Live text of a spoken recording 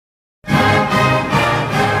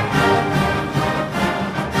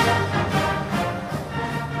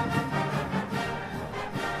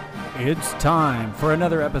It's time for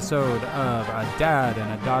another episode of A Dad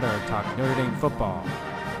and a Daughter Talk Notre Dame Football.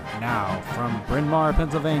 Now, from Bryn Mawr,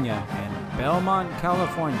 Pennsylvania and Belmont,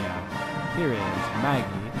 California, here is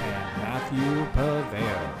Maggie and Matthew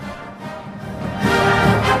Paveo.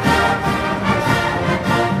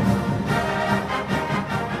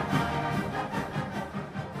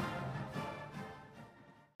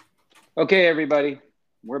 Okay, everybody,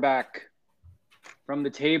 we're back from the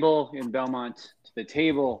table in Belmont to the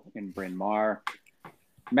table in Bryn Mawr.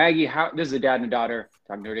 Maggie, this is a dad and a daughter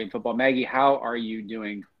talking Notre Dame football. Maggie, how are you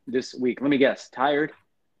doing this week? Let me guess, tired?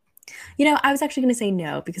 You know, I was actually going to say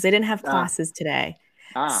no because I didn't have classes today.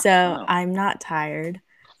 I'm not tired.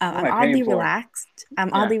 I'm oddly relaxed.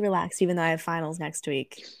 Oddly relaxed even though I have finals next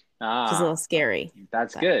week, which is a little scary.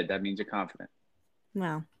 That's good. That means you're confident.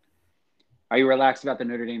 Well. Are you relaxed about the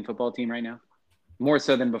Notre Dame football team right now? More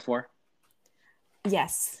so than before?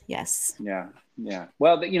 Yes. Yeah.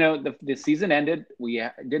 Well, the season ended. We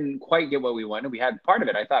didn't quite get what we wanted. We had part of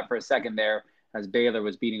it, I thought, for a second there, as Baylor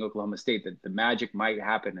was beating Oklahoma State, that the magic might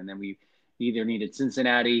happen. And then we either needed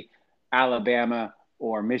Cincinnati, Alabama,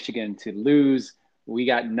 or Michigan to lose. We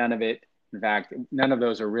got none of it. In fact, none of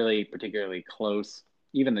those are really particularly close.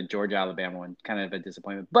 Even the Georgia-Alabama one, kind of a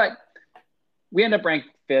disappointment. But we end up ranked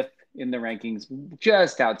 5th in the rankings,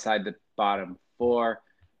 just outside the bottom 4.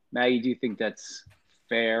 Maggie, do you think that's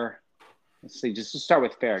fair? Let's see, just to start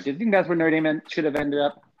with fair. Do you think that's where Notre Dame should have ended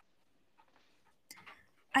up?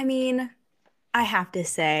 I mean, I have to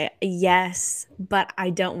say yes, but I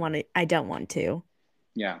don't want to.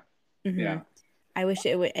 Yeah. Mm-hmm. Yeah. I wish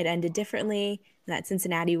it ended differently. That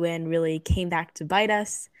Cincinnati win really came back to bite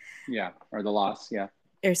us. Yeah, or the loss, yeah.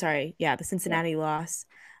 The Cincinnati loss.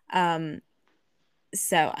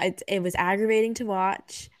 So it was aggravating to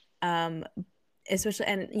watch, especially,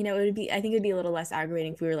 and I think it'd be a little less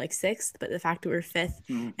aggravating if we were like 6th, but the fact that we're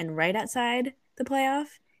 5th and right outside the playoff,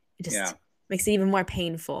 it just makes it even more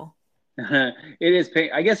painful. It is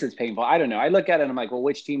I guess it's painful. I don't know. I look at it and I'm like, well,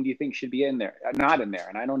 which team do you think should be in there? Not in there.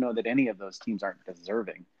 And I don't know that any of those teams aren't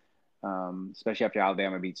deserving, especially after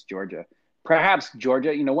Alabama beats Georgia. Perhaps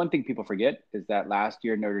Georgia, one thing people forget is that last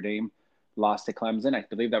year Notre Dame lost to Clemson. I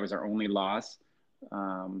believe that was our only loss.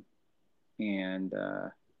 And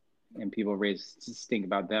people stink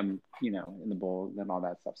about them, in the bowl and all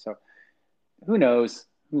that stuff. So who knows?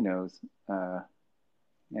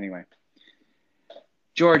 Anyway,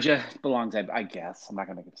 Georgia belongs, I guess. I'm not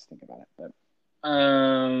gonna make a stink about it, but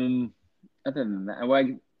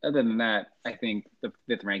other than that, I think the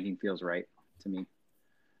 5th ranking feels right to me.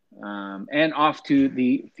 And off to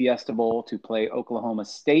the Fiesta Bowl to play Oklahoma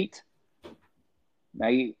State.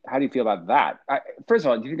 Maggie, how do you feel about that? First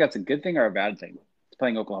of all, do you think that's a good thing or a bad thing?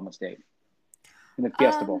 Playing Oklahoma State in the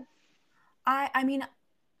Fiesta Bowl. I mean,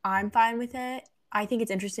 I'm fine with it. I think it's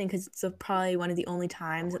interesting because it's probably one of the only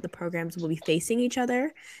times that the programs will be facing each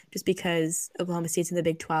other, just because Oklahoma State's in the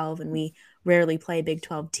Big 12 and we rarely play Big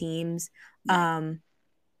 12 teams. So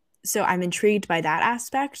I'm intrigued by that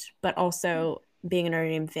aspect, but also being a Notre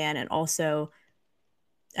Dame fan, and also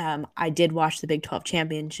I did watch the Big 12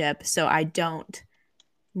 championship, so I don't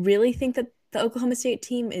really think that the Oklahoma State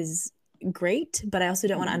team is great, but I also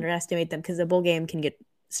don't want to underestimate them because the bowl game can get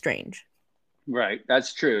strange. Right.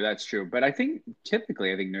 That's true. But I think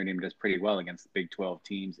typically, Notre Dame does pretty well against the Big 12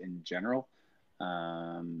 teams in general.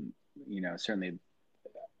 Certainly,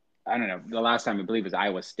 I don't know. The last time I believe was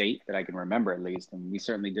Iowa State that I can remember at least. And we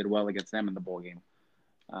certainly did well against them in the bowl game.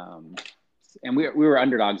 And we were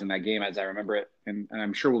underdogs in that game, as I remember it. And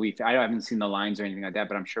I'm sure I haven't seen the lines or anything like that,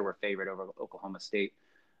 but I'm sure we're favored over Oklahoma State.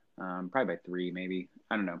 Probably by 3, maybe.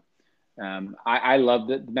 I don't know. I love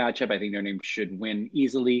the matchup. I think Notre Dame should win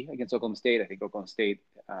easily against Oklahoma State. I think Oklahoma State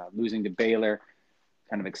losing to Baylor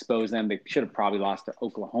kind of exposed them. They should have probably lost to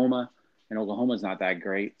Oklahoma, and Oklahoma's not that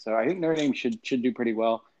great. So I think Notre Dame should do pretty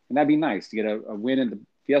well, and that'd be nice to get a win in the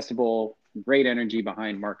Fiesta Bowl. Great energy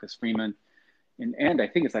behind Marcus Freeman, and I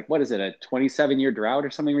think it's like, what is it, a 27-year drought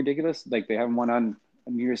or something ridiculous? Like they haven't won on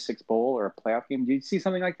a New Year's Six bowl or a playoff game. Do you see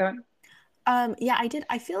something like that? Yeah, I did.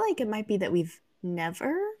 I feel like it might be that we've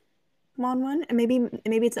never won one, and maybe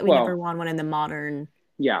it's that we never won one in the modern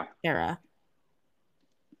era.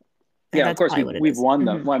 Yeah, of course we've won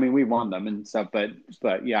them. Well, I mean, we've won them and stuff, but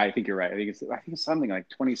yeah, I think you're right. I think it's something like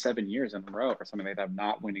 27 years in a row or something like that,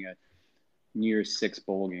 not winning a New Year's Six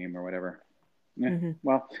bowl game or whatever. Yeah.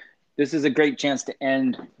 Well, this is a great chance to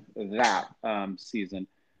end that season,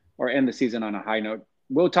 or end the season on a high note.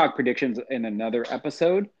 We'll talk predictions in another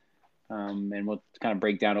episode. and we'll kind of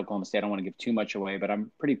break down Oklahoma State. I don't want to give too much away, but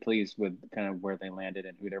I'm pretty pleased with kind of where they landed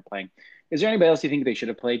and who they're playing. Is there anybody else you think they should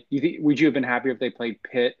have played? Would you have been happier if they played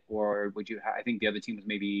Pitt, or would you? I think the other team was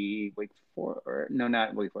maybe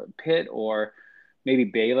Pitt, or maybe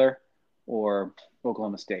Baylor, or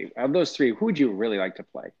Oklahoma State. Of those three, who would you really like to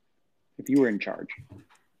play if you were in charge?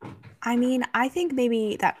 I mean, I think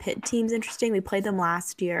maybe that Pitt team's interesting. We played them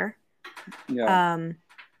last year. Yeah.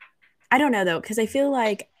 I don't know though, because I feel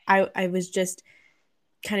like I was just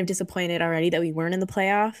kind of disappointed already that we weren't in the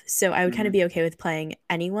playoff. So I would kind of be okay with playing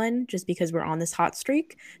anyone just because we're on this hot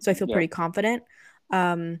streak. So I feel pretty confident.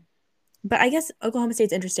 But I guess Oklahoma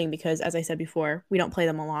State's interesting because, as I said before, we don't play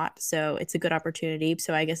them a lot. So it's a good opportunity.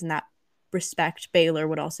 So I guess in that respect, Baylor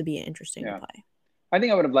would also be interesting to play. I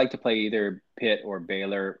think I would have liked to play either Pitt or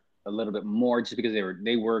Baylor a little bit more just because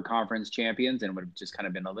they were conference champions and would have just kind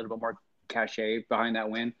of been a little bit more cachet behind that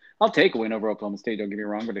win. I'll take a win over Oklahoma State, don't get me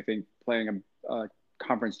wrong, but I think playing a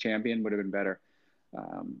conference champion would have been better.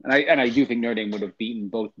 And I do think Notre Dame would have beaten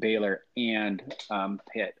both Baylor and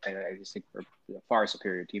Pitt. I just think we're a far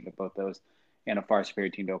superior team of both those, and a far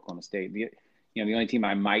superior team to Oklahoma State. The only team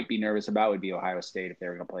I might be nervous about would be Ohio State if they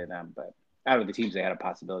were going to play them. But out of the teams, they had a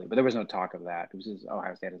possibility. But there was no talk of that. It was just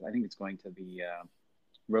Ohio State. I think it's going to the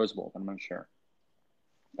Rose Bowl. I'm not sure.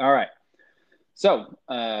 All right. So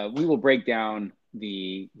we will break down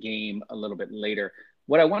the game a little bit later.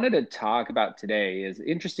 What I wanted to talk about today is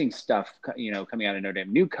interesting stuff, coming out of Notre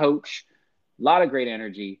Dame. New coach, a lot of great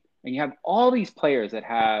energy, and you have all these players that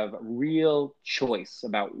have real choice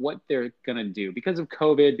about what they're going to do because of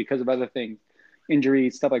COVID, because of other things,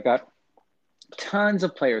 injuries, stuff like that. Tons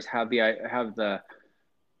of players have the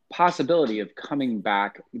possibility of coming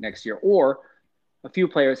back next year, or a few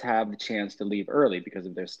players have the chance to leave early because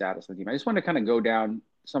of their status on the team. I just want to kind of go down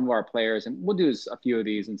some of our players, and we'll do a few of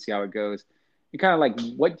these and see how it goes. And kind of like,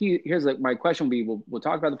 here's my question will be, we'll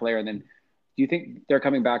talk about the player, and then do you think they're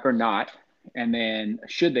coming back or not? And then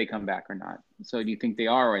should they come back or not? So do you think they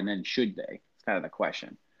are, and then should they? It's kind of the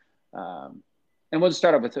question. And we'll just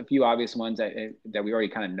start off with a few obvious ones that we already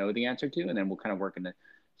kind of know the answer to, and then we'll kind of work into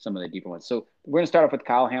some of the deeper ones. So we're going to start off with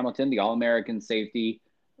Kyle Hamilton, the All-American safety,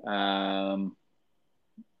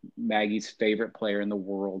 Maggie's favorite player in the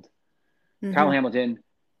world. Kyle Hamilton,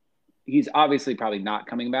 he's obviously probably not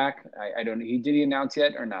coming back. I don't know. Did he announce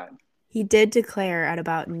yet or not? He did declare at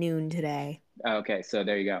about noon today. Okay, so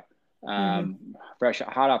there you go. Fresh,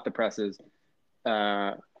 hot off the presses.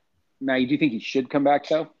 Maggie, do you think he should come back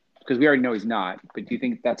though? Because we already know he's not. But do you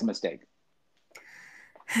think that's a mistake?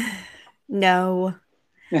 No.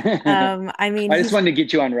 I mean, I just wanted to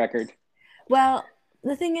get you on record. Well,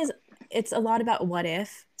 the thing is, it's a lot about what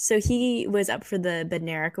if. So he was up for the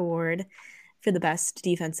Bednarik Award for the best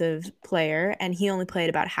defensive player, and he only played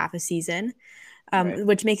about half a season,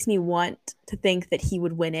 which makes me want to think that he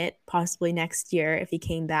would win it possibly next year if he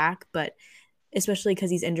came back. But especially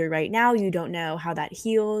because he's injured right now, you don't know how that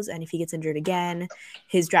heals. And if he gets injured again,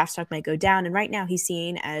 his draft stock might go down. And right now he's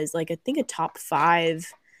seen as I think a top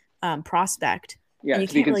 5 prospect. Yeah,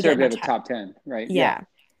 to be conservative, a top 10, right? Yeah.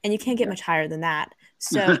 And you can't get much higher than that.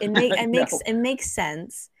 So it makes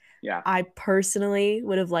sense. Yeah. I personally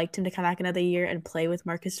would have liked him to come back another year and play with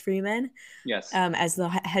Marcus Freeman. Yes. As the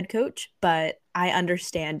head coach, but I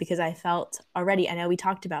understand because I felt already, I know we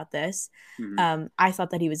talked about this. I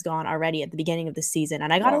thought that he was gone already at the beginning of the season,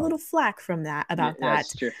 and I got a little flack from that that.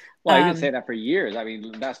 That's true. Well, I didn't say that for years. I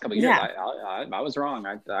mean, the last couple of years, I was wrong.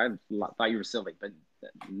 I thought you were silly, but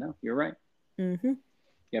no, you're right. You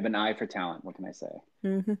have an eye for talent. What can I say?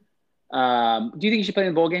 Do you think he should play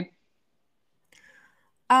in the bowl game?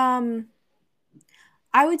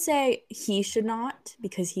 I would say he should not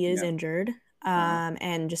because he is injured.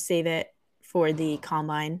 And just save it for the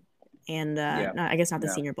combine and I guess not the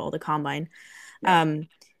Senior Bowl, the combine.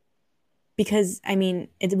 Because I mean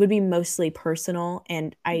it would be mostly personal,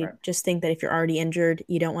 and I just think that if you're already injured,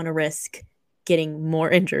 you don't want to risk getting more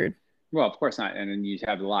injured. Well, of course not, and then you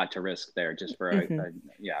have a lot to risk there just for I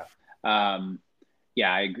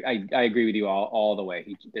agree with you all the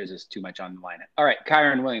way. There's just too much on the line. All right,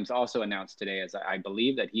 Kyron Williams also announced today, as I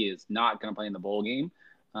believe, that he is not going to play in the bowl game.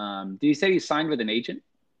 Did he say he signed with an agent?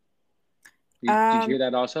 Did you hear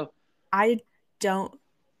that also? I don't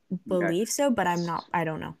believe so, but I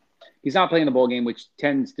don't know. He's not playing the bowl game, which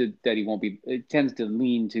tends to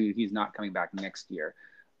lean to he's not coming back next year.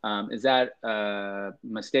 Is that a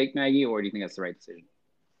mistake, Maggie, or do you think that's the right decision?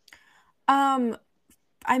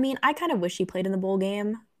 I mean, I kind of wish he played in the bowl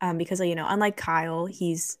game because, unlike Kyle,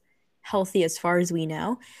 he's healthy as far as we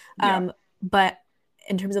know. But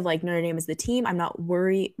in terms of like Notre Dame as the team, I'm not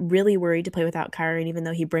really worried to play without Kyron, even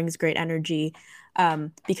though he brings great energy,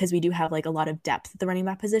 because we do have like a lot of depth at the running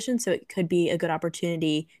back position. So it could be a good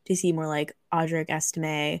opportunity to see more like Audric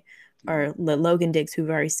Estime or Logan Diggs, who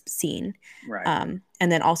we've already seen. Right.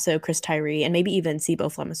 And then also Chris Tyree and maybe even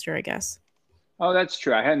Sibo Flemister, I guess. Oh, that's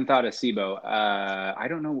true. I hadn't thought of Sibo. I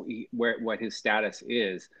don't know what his status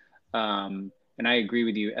is. And I agree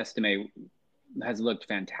with you. Estime has looked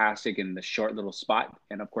fantastic in the short little spot.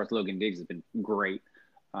 And of course, Logan Diggs has been great.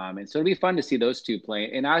 And so it'll be fun to see those two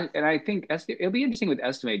play. And I think it'll be interesting with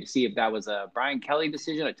Estime to see if that was a Brian Kelly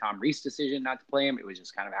decision, a Tom Rees decision not to play him. It was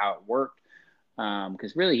just kind of how it worked.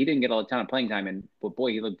 Because really he didn't get a ton of playing time, but boy,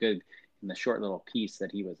 he looked good in the short little piece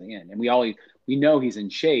that he was in. And we know he's in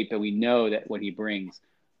shape, but we know that what he brings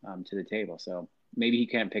to the table. So maybe he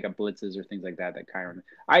can't pick up blitzes or things like that.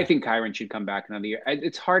 I think Kyron should come back another year.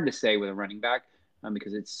 It's hard to say with a running back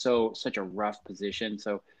because it's such a rough position.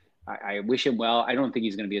 So I wish him well. I don't think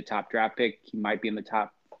he's going to be a top draft pick. He might be in the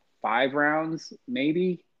top 5 rounds,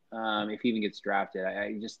 maybe. If he even gets drafted.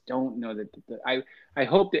 I just don't know that. I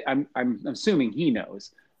hope that I'm assuming he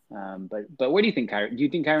knows. But what do you think, Kyron? Do you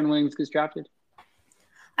think Kyron Williams gets drafted?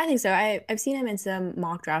 I think so. I've seen him in some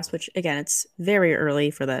mock drafts, which again, it's very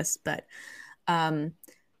early for this, but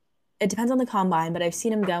it depends on the combine. But I've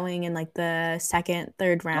seen him going in like the 2nd,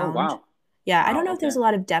 3rd round. Oh wow! Yeah, I don't know if there's a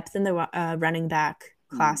lot of depth in the running back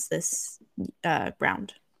class this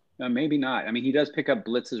round. Maybe not. I mean, he does pick up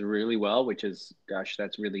blitzes really well, which is, gosh,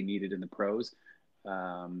 that's really needed in the pros.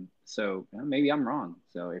 So maybe I'm wrong.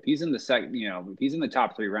 So if he's in the if he's in the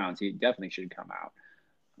top 3 rounds, he definitely should come out.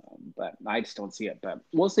 But I just don't see it. But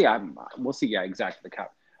we'll see. We'll see. Yeah, exactly. The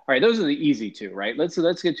cup. All right, those are the easy 2, right? Let's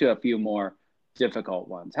get to a few more difficult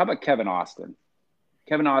ones. How about Kevin Austin?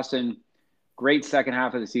 Kevin Austin, great second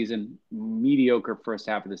half of the season, mediocre first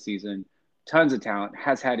half of the season, tons of talent,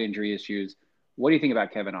 has had injury issues. What do you think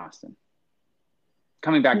about Kevin Austin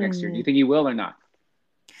coming back next year? Do you think he will or not?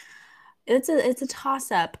 It's a toss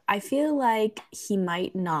up. I feel like he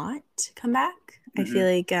might not come back. I feel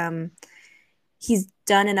like he's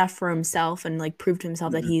done enough for himself and like proved to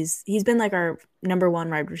himself that he's been like our number 1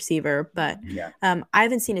 wide receiver. But I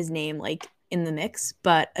haven't seen his name like in the mix.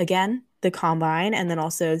 But again, the combine and then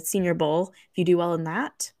also Senior Bowl. If you do well in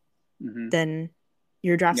that, then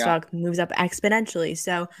your draft stock moves up exponentially.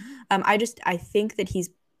 So I think that he's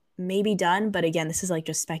maybe done, but again, this is like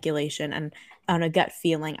just speculation and on a gut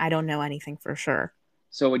feeling. I don't know anything for sure.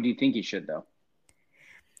 So what do you think he should though?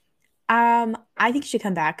 I think he should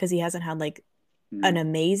come back because he hasn't had like an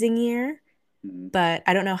amazing year, but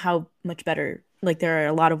I don't know how much better. Like there are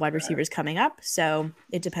a lot of wide receivers coming up, so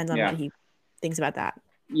it depends on what he thinks about that.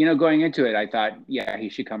 Going into it, I thought, he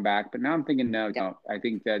should come back, but now I'm thinking, no. I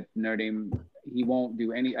think that Notre Dame, he won't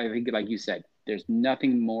do any. I think, like you said, there's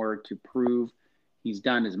nothing more to prove. He's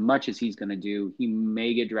done as much as he's going to do. He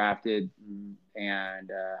may get drafted,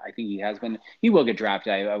 and I think he will get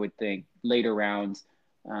drafted, I would think, later rounds,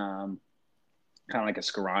 kind of like a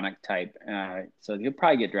Skoranek type. So he'll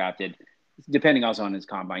probably get drafted, depending also on his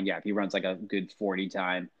combine. Yeah, if he runs like a good 40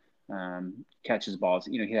 time, catches balls.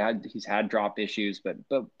 He's had drop issues, but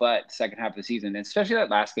second half of the season, especially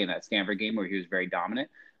that last game, that Stanford game where he was very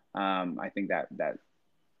dominant. I think that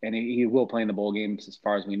and he will play in the bowl games as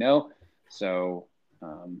far as we know. So,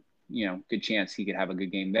 good chance he could have a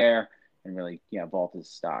good game there and really, vault his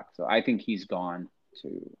stock. So I think he's gone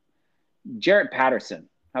to Jarrett Patterson.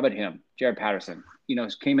 How about him? Jarrett Patterson,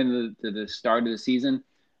 came into the start of the season,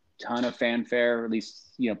 ton of fanfare, at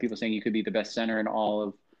least, people saying he could be the best center in all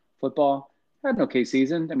of football. Had an okay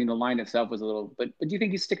season. I mean, the line itself was a little, but do you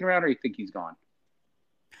think he's sticking around or do you think he's gone?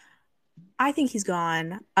 I think he's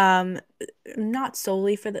gone. Not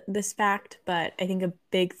solely for this fact, but I think a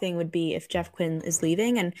big thing would be if Jeff Quinn is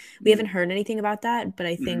leaving, and we haven't heard anything about that. But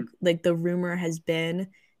I think like the rumor has been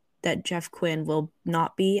that Jeff Quinn will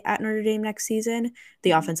not be at Notre Dame next season,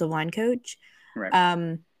 the offensive line coach.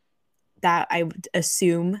 Right. That I would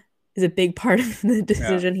assume is a big part of the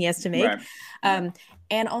decision he has to make. Right.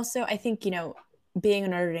 And also, I think being a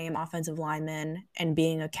Notre Dame offensive lineman and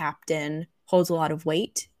being a captain holds a lot of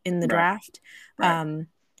weight in the draft. Right.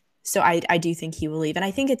 So I do think he will leave. And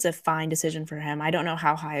I think it's a fine decision for him. I don't know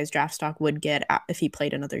how high his draft stock would get if he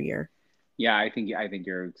played another year. Yeah, I think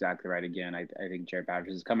you're exactly right. Again, I think Jared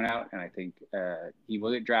Patterson is coming out, and I think he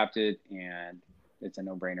will get drafted, and it's a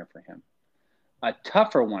no-brainer for him. A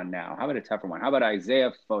tougher one now. How about a tougher one? How about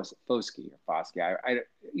Isaiah Foskey?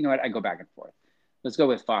 I go back and forth. Let's go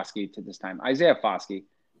with Foskey to this time. Isaiah Foskey,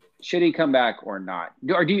 should he come back or not?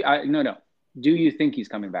 Or do you? No. Do you think he's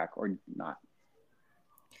coming back or not?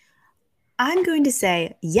 I'm going to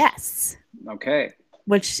say yes. Okay.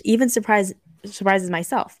 which even surprises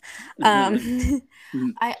myself. Mhm.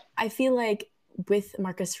 I feel like with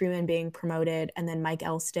Marcus Freeman being promoted and then Mike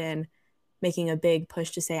Elston making a big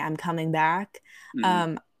push to say I'm coming back,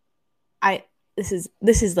 Mhm. I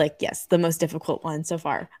this is like, yes, the most difficult one so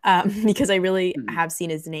far, because I really Mhm. have seen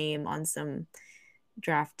his name on some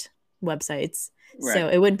draft websites, Right. so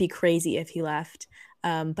it wouldn't be crazy if he left.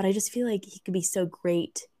 But I just feel like he could be so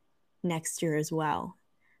great next year as well.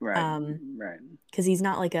 Right. Right. Because he's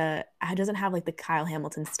not like doesn't have like the Kyle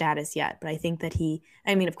Hamilton status yet, but I think that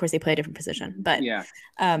I mean, of course they play a different position, but Yeah.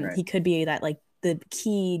 Right. he could be that like the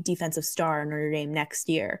key defensive star in Notre Dame next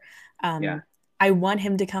year. Yeah. I want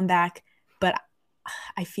him to come back, but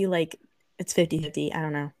I feel like it's 50-50. I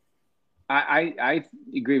don't know. I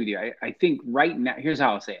agree with you. I think right now, here's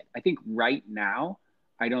how I'll say it. I think right now,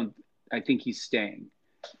 I think he's staying.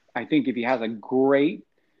 I think if he has a great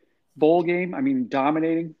bowl game, I mean,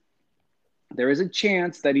 dominating, there is a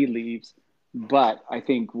chance that he leaves. But I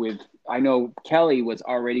know Kelly was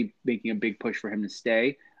already making a big push for him to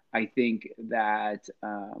stay. I think that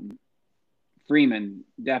Freeman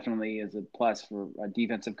definitely is a plus for a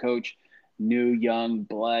defensive coach, new young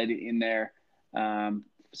blood in there.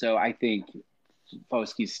 So I think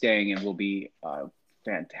Foskey's staying and will be a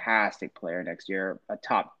fantastic player next year, a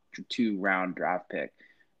top 2 round draft pick.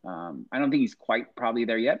 I don't think he's quite probably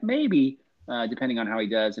there yet. Maybe depending on how he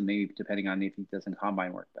does, and maybe depending on if he does in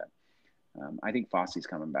combine work. But I think Foskey's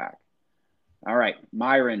coming back. All right,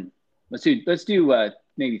 Myron. Let's do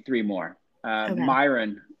maybe 3 more. Okay.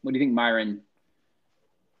 Myron, what do you think, Myron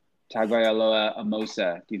Tagovailoa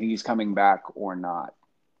Amosa? Do you think he's coming back or not?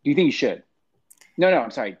 Do you think he should? No,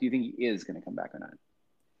 I'm sorry. Do you think he is going to come back or not?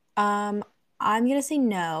 I'm gonna say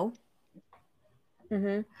no.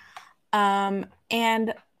 And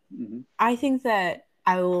Mm-hmm. I think that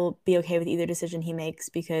I will be okay with either decision he makes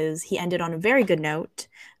because he ended on a very good note.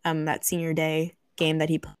 That senior day game that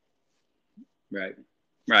he played. Right.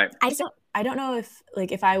 Right. I don't know if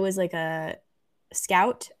I was like a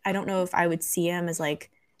scout, I don't know if I would see him as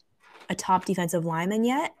like a top defensive lineman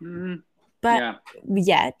yet. Mm-hmm. But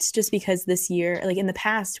Yeah. just because this year, like in the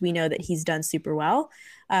past, we know that he's done super well,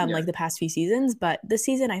 like the past few seasons. But this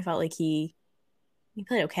season, I felt like he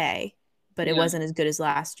played okay, but it wasn't as good as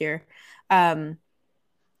last year. So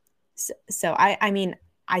I mean,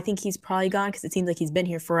 I think he's probably gone because it seems like he's been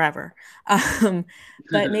here forever.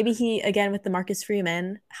 But maybe he, again, with the Marcus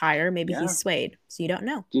Freeman hire, maybe he's swayed. So you don't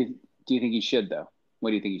know. Do you think he should, though? What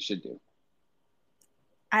do you think he should do?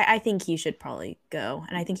 I think he should probably go,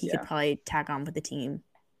 and I think he could probably tag on with the team.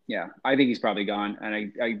 Yeah, I think he's probably gone, and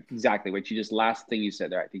I exactly what you just last thing you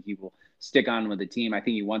said there. I think he will stick on with the team. I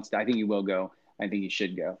think he wants to. I think he will go. I think he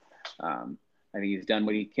should go. I think he's done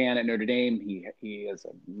what he can at Notre Dame. He has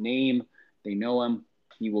a name. They know him.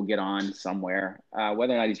 He will get on somewhere.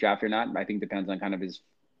 Whether or not he's drafted or not, I think depends on kind of his,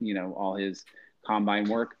 all his combine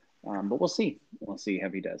work. But we'll see. We'll see how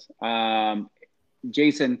he does.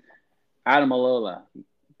 Jason Adamalola. I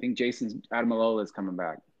think Jason Adamalola is coming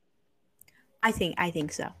back. I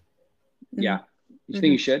think so. Yeah. You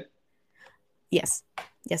think he should? Yes,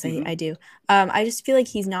 I do. I just feel like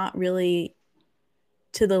he's not really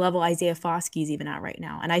to the level Isaiah Foskey's even at right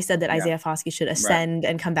now. And I said that Isaiah Foskey should ascend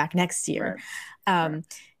and come back next year.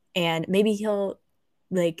 And maybe he'll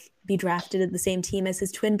like be drafted at the same team as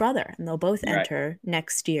his twin brother, and they'll both enter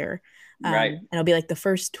next year. And it'll be like the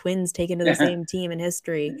first twins taken to the same team in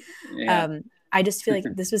history. I just feel like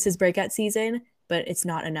this was his breakout season, but it's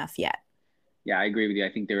not enough yet. Yeah, I agree with you. I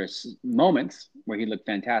think there are moments where he looked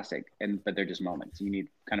fantastic, but they're just moments. You need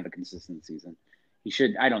kind of a consistent season. He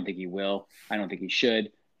should. I don't think he will. I don't think he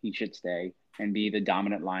should. He should stay and be the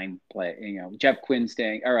dominant line play. Jeff Quinn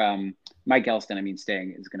staying, or Mike Elston,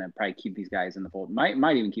 staying is going to probably keep these guys in the fold. Might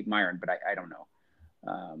even keep Myron, but I don't know.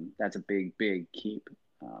 That's a big keep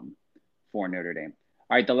for Notre Dame.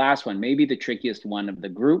 All right, the last one, maybe the trickiest one of the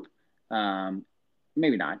group.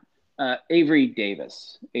 Maybe not. Avery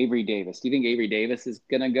Davis. Do you think Avery Davis is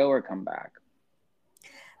going to go or come back?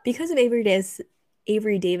 Because of Avery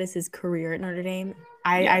Davis's career at Notre Dame,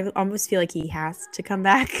 I almost feel like he has to come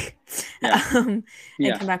back. And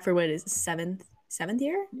come back for what is seventh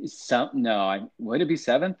year? Would it be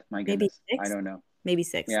seventh? My goodness. Maybe sixth? I don't know. Maybe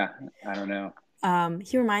sixth. Yeah, I don't know.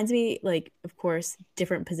 He reminds me, like, of course,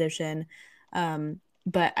 different position.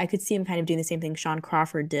 But I could see him kind of doing the same thing Sean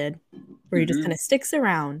Crawford did, where he just kind of sticks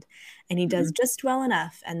around and he does just well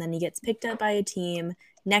enough. And then he gets picked up by a team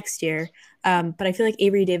next year. But I feel like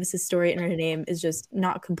Avery Davis's story at Notre Dame is just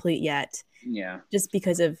not complete yet. Yeah. Just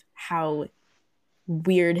because of how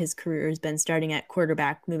weird his career has been, starting at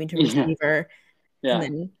quarterback, moving to receiver, and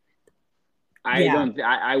then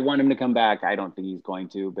I want him to come back. I don't think he's going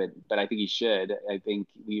to, but I think he should. I think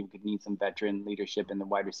we could need some veteran leadership in the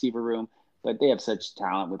wide receiver room, but they have such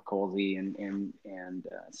talent with Colsey and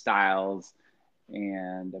Styles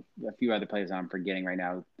and a few other players I'm forgetting right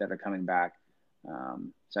now that are coming back.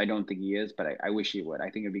 So I don't think he is, but I wish he would. I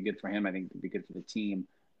think it'd be good for him. I think it'd be good for the team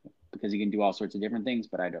because he can do all sorts of different things,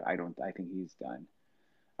 but I think he's done.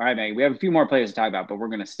 All right, Maggie, we have a few more players to talk about, but we're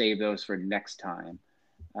going to save those for next time.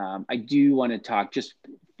 I do want to talk just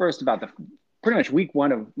first about the pretty much week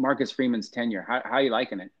one of Marcus Freeman's tenure. How are you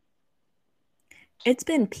liking it? It's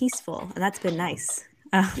been peaceful, and that's been nice.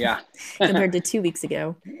 Yeah. Compared to 2 weeks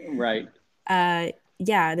ago. Right.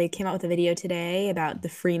 Yeah, they came out with a video today about the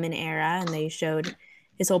Freeman era, and they showed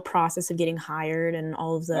his whole process of getting hired and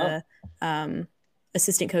all of the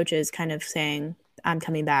assistant coaches kind of saying, I'm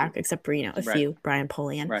coming back, except for, a few, Brian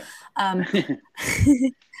Polian. Right.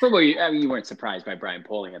 You weren't surprised by Brian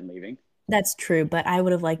Polian leaving. That's true, but I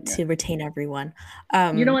would have liked to retain everyone.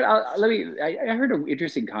 You know what? I heard an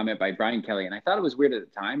interesting comment by Brian Kelly, and I thought it was weird at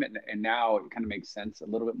the time, and now it kind of makes sense a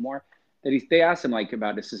little bit more. That they asked him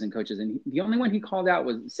about assistant coaches, and the only one he called out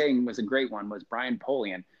was a great one was Brian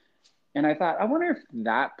Polian. And I thought, I wonder if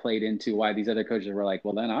that played into why these other coaches were like,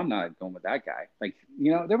 well, then I'm not going with that guy.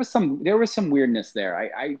 There was some weirdness there.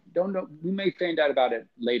 I don't know. We may find out about it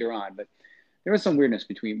later on, but there was some weirdness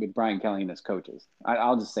with Brian Kelly and his coaches.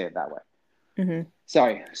 I'll just say it that way. Mm-hmm.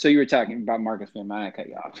 Sorry. So you were talking about Marcus Freeman. I cut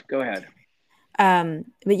you off. Go ahead.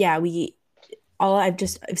 But yeah, I've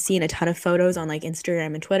seen a ton of photos on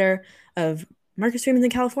Instagram and Twitter of Marcus Freeman's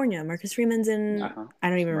in California. Marcus Freeman's in, I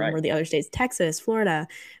don't even remember the other states, Texas, Florida,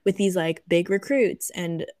 with these big recruits.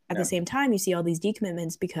 And at the same time, you see all these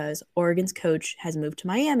decommitments because Oregon's coach has moved to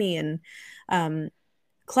Miami, and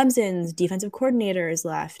Clemson's defensive coordinator is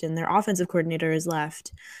left and their offensive coordinator is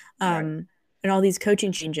left, and all these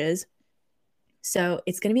coaching changes. So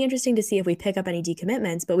it's going to be interesting to see if we pick up any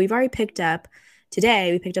decommitments, but we've already picked up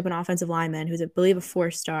an offensive lineman who's, I believe, a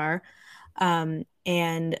 4-star.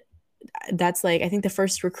 And that's I think the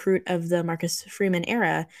first recruit of the Marcus Freeman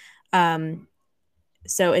era.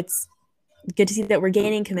 So it's good to see that we're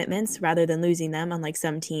gaining commitments rather than losing them, unlike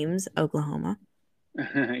some teams, Oklahoma.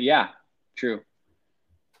 Yeah, true.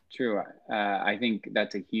 I think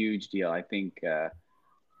that's a huge deal. I think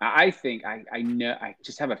I know, I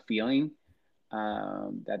just have a feeling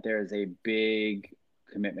that there is a big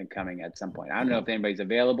commitment coming at some point. I don't know if anybody's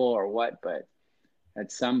available or what, but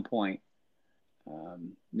at some point,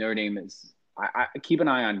 Notre Dame is. I keep an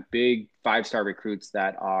eye on big 5-star recruits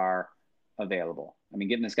that are available. I mean,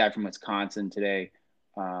 getting this guy from Wisconsin today,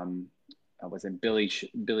 was it Billy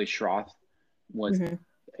Schroth was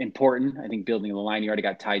important. I think building the line. You already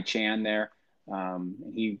got Ty Chan there.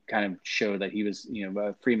 He kind of showed that he was,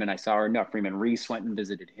 Freeman Reese went and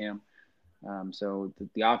visited him. So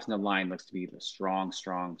the offensive line looks to be strong.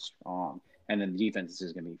 And then the defense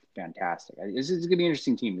is going to be fantastic. This is going to be an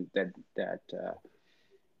interesting team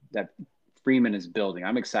that Freeman is building.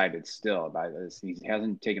 I'm excited still about this. He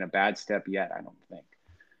hasn't taken a bad step yet, I don't think.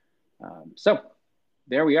 So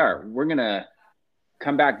there we are. We're going to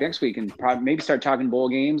come back next week and probably maybe start talking bowl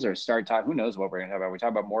games or start talking. Who knows what we're going to talk about? We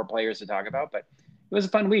talk about more players to talk about, but it was a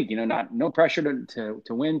fun week. No pressure to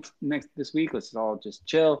win this week. Let's all just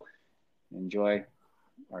chill, enjoy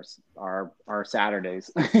our Saturdays.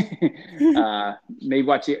 Maybe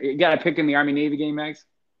watch it. You got to pick in the Army Navy game, Max?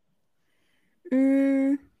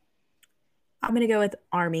 I'm going to go with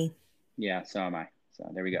Army. Yeah, so am I. So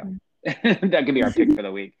there we go. That could be our pick for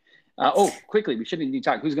the week. Quickly, we shouldn't need to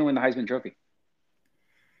talk. Who's going to win the Heisman Trophy?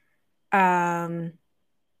 Got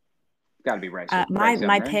to be Bryce.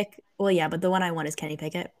 My pick. Well, yeah, but the one I want is Kenny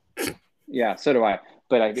Pickett. Yeah, so do I.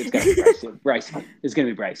 But it's got to be Bryce. Bryce. It's going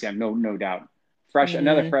to be Bryce. Yeah, no doubt.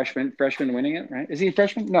 Another freshman winning it, right? Is he a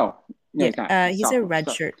freshman? No, he's not. He's a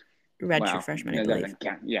redshirt freshman, I believe.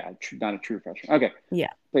 Not a true freshman. Okay. Yeah.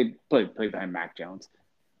 Play behind Mac Jones.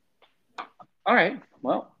 All right.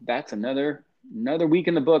 Well, that's another week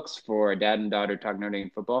in the books for Dad and Daughter Talk Notre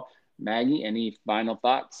Dame Football. Maggie, any final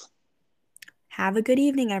thoughts? Have a good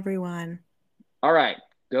evening, everyone. All right.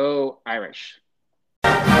 Go Irish.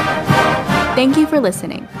 Thank you for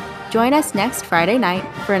listening. Join us next Friday night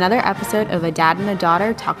for another episode of A Dad and a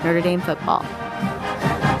Daughter Talk Notre Dame Football.